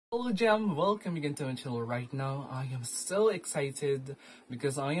Hello Jam, welcome again to my channel right now. I am so excited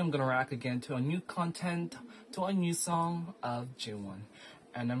because I am gonna react again to a new content, to a new song of JO1.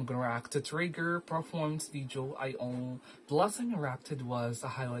 And I'm gonna react to Trigger performance video I own. The last time I reacted was a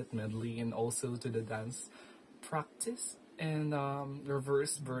highlight medley and also to the dance practice and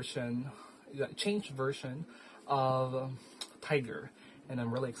reverse version, changed version of Tiger. And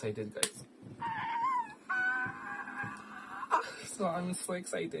I'm really excited, guys. So I'm so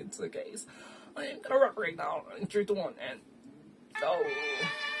excited. So guys, I am gonna rock right now in 3, 2, 1, and go.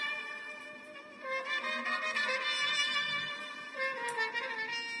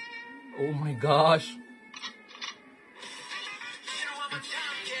 Oh my gosh.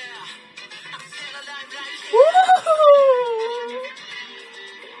 Woo!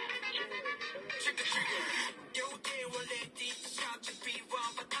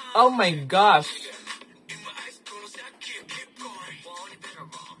 Oh my gosh.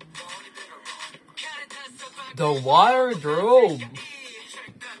 The wardrobe.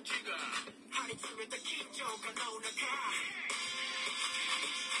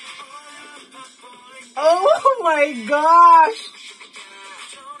 Oh my gosh.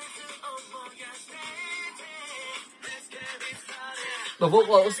 The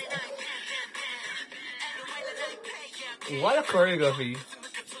vocals. What a choreography.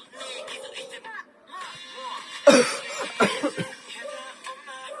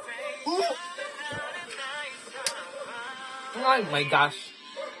 Oh my gosh.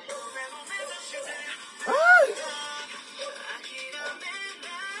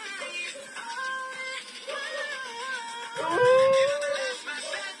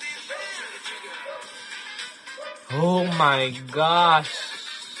 Oh my gosh.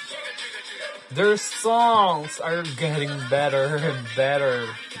 Their songs are getting better and better.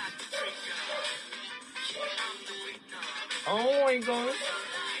 Oh my gosh.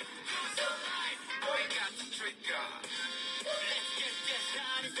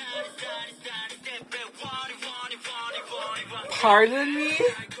 Pardon me?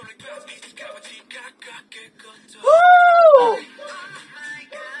 Woo!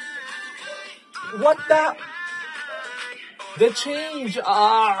 What the? The change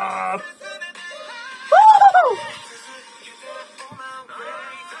up. Woo!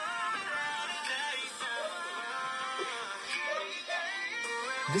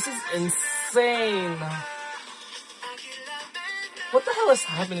 This is insane. What the hell is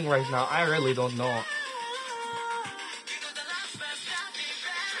happening right now? I really don't know.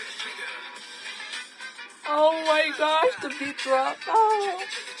 Oh my gosh, the beat drop. Oh,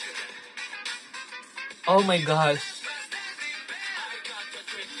 oh my gosh.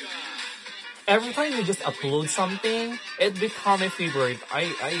 Every time you just upload something, it becomes a favorite.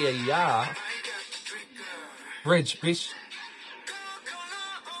 Yeah. Bridge.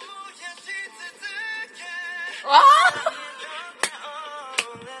 Ah!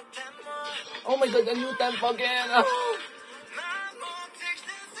 Oh my god, a new tempo again. Oh.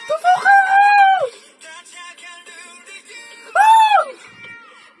 The vocals! Ah!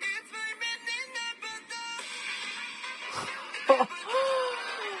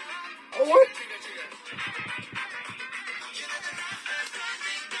 What?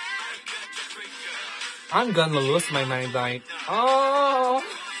 I'm gonna lose my mind, like, oh.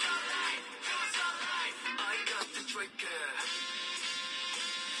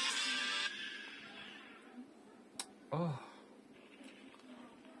 Oh.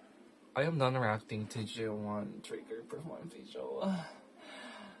 I am done reacting to JO1 Trigger performance video.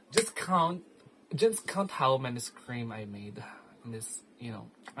 Just count how many scream I made in this,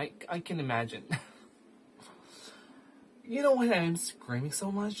 I can imagine. You know why I'm screaming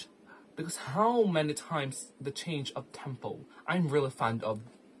so much? Because how many times the change of tempo. I'm really fond of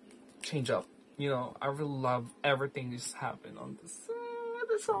change up. I really love everything that's happened on this.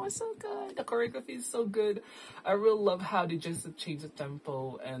 The song is so good. The choreography is so good. I really love how they just change the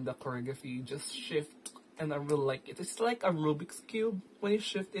tempo and the choreography just shift. And I really like it. It's like a Rubik's Cube when you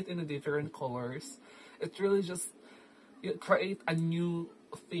shift it in the different colors. It really just create a new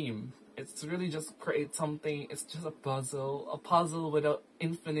theme. It's really just create something. It's just a puzzle without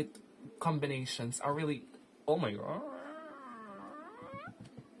infinite combinations. I really, oh my god.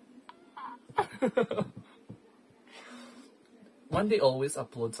 When they always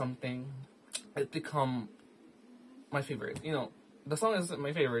upload something, it become my favorite. The song is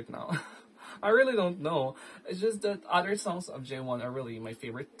my favorite now. I really don't know. It's just that other songs of JO1 are really my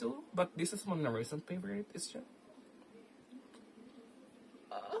favorite too. But this is one of my recent favorite. It's just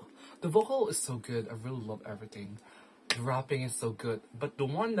the vocal is so good. I really love everything. The rapping is so good. But the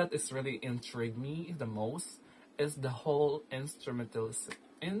one that is really intrigued me the most is the whole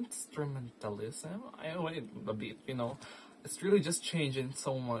instrumentalism. I wait a bit, you know. It's really just changing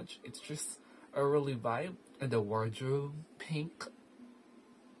so much. It's just a really vibe. And the wardrobe, pink.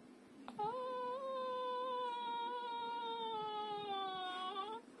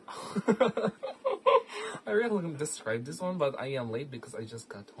 I really couldn't describe this one, but I am late because I just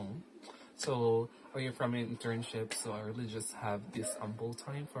got home. So I am from an internship, so I really just have this ample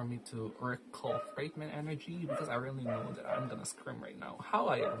time for me to recuperate my energy because I really know that I'm gonna scream right now. How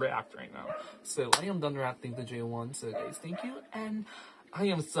I react right now. So I am done reacting to JO1. So guys, thank you, and I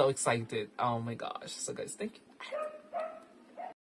am so excited. Oh my gosh. So guys, thank you.